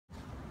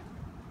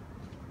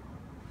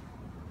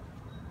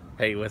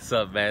Hey, what's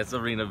up, man? It's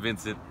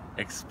ARENAVINCENT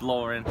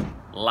exploring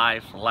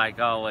life like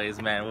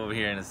always, man. We're over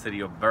here in the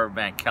city of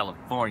Burbank,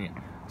 California,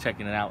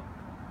 checking it out.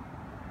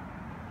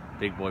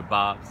 Big boy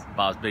Bob's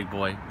Big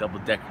Boy,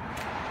 double-decker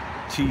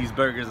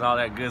cheeseburgers, all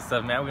that good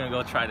stuff, man. We're gonna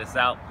go try this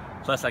out.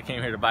 Plus, I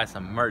came here to buy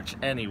some merch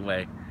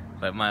anyway,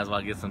 but might as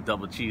well get some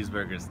double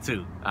cheeseburgers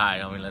too. All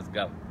right, homie, let's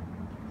go.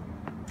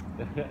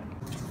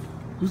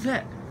 Who's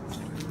that?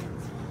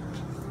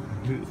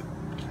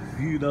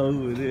 You know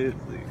who it is.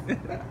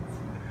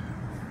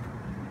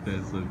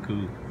 That's so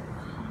cool.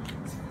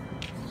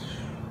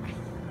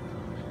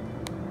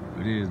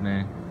 It is,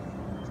 man.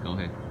 Let's go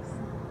ahead.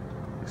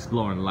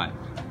 Exploring life.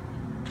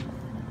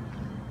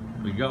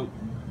 Here we go.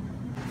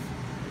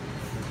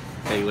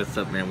 Hey, what's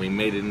up, man? We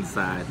made it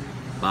inside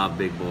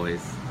Big Boy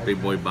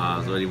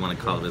Bob's. What do you want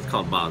to call it? It's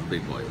called Bob's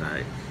Big Boys, all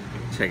right?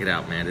 Check it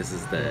out, man. This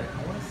is the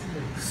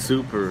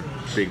super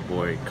big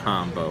boy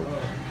combo.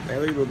 Man,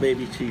 look at the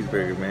baby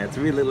cheeseburger, man. It's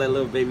really like a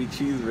little baby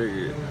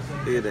cheeseburger.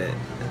 Look at that.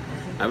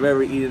 I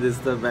remember eating this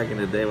stuff back in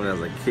the day when I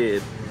was a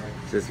kid.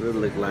 Just really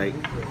look like.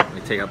 Let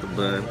me take out the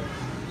bun.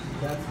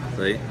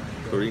 See?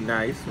 Pretty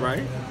nice,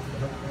 right?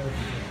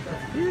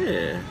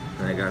 Yeah.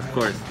 And I got, of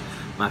course,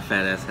 my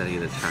fat ass had to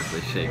get a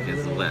chocolate shake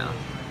as well.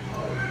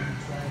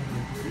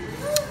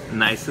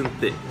 Nice and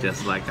thick,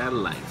 just like I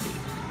like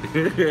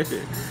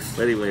it.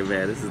 But anyway,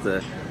 man, this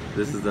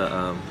is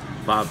the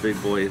Bob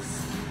Big Boys.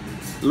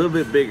 A little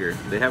bit bigger.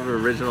 They have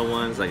original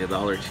ones like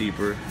 $1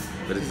 cheaper,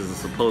 but this is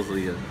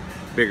supposedly a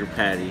bigger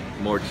patty,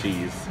 more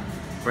cheese,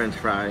 French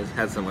fries,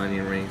 had some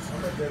onion rings.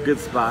 Good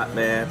spot,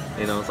 man.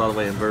 You know, it's all the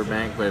way in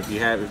Burbank, but if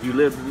you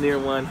live near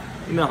one,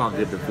 you know how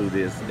good the food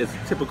is. It's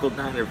typical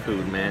diner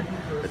food, man.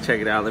 But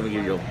check it out. Let me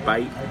give you a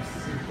bite,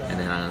 and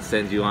then I'm gonna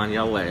send you on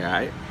your way. All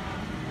right?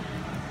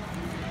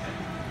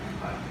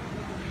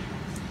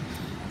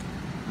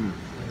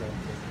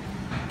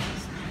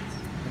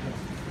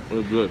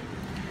 It's good.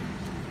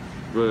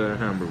 Good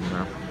hamburger,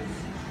 man.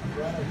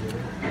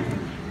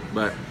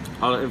 But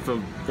all the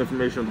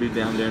information will be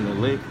down there in the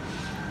link.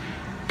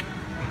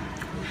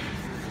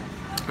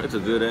 It's a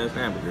good ass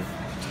hamburger.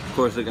 Of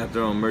course, they got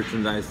their own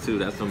merchandise too.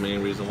 That's the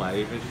main reason why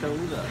it even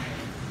shows up.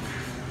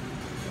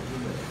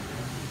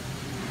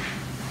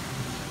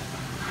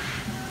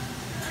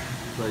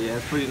 So yeah,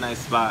 it's a pretty nice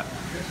spot.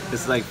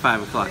 It's like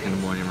 5 o'clock in the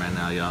morning right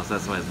now, y'all, so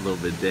that's why it's a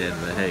little bit dead.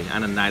 But hey,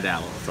 I'm a night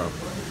owl, so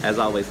as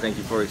always, thank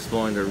you for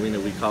exploring the arena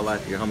we call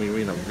life. Your homie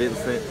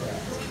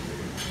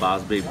ARENAVINCENT,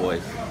 Bob's Big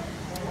Boys,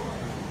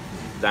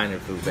 diner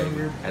food,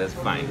 baby, at its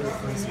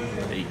finest.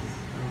 Peace.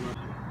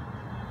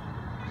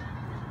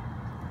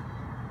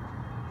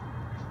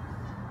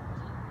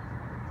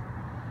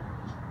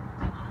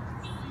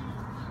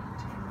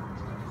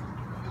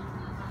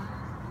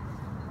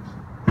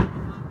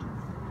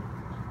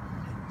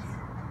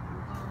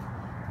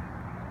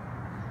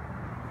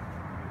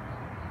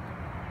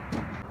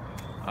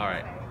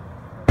 Alright,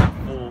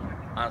 full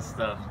on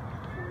stuff.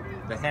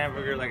 The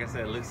hamburger, like I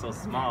said, looks so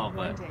small,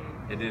 but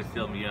it did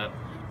fill me up.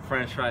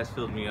 French fries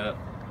filled me up.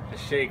 The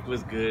shake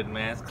was good,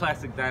 man. It's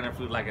classic diner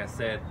food, like I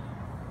said.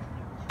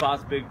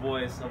 Bob's Big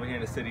Boys over here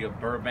in the city of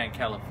Burbank,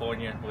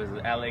 California. Was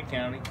it LA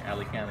County?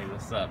 LA County,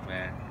 what's up,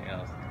 man? You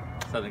know,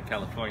 Southern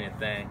California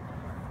thing.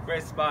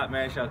 Great spot,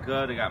 man. Y'all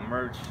good. They got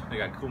merch. They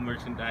got cool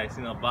merchandise.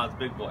 You know, Bob's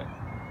Big Boy.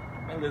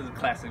 Man, this is a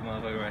classic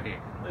motherfucker right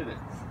here. Look at this.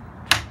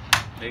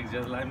 Big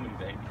just like me,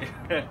 baby.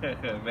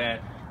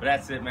 Man, but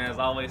that's it, man. As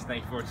always,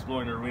 thank you for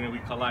exploring the arena we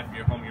call life.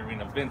 Your homie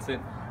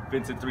ARENAVINCENT,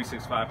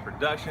 Vincent365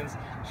 Productions.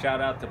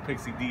 Shout out to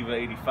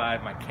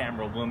Pixiediva85, my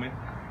camera woman.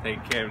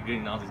 Taking care of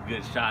getting all these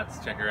good shots.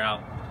 Check her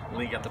out.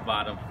 Link at the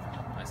bottom.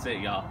 That's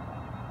it, y'all.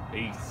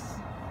 Peace.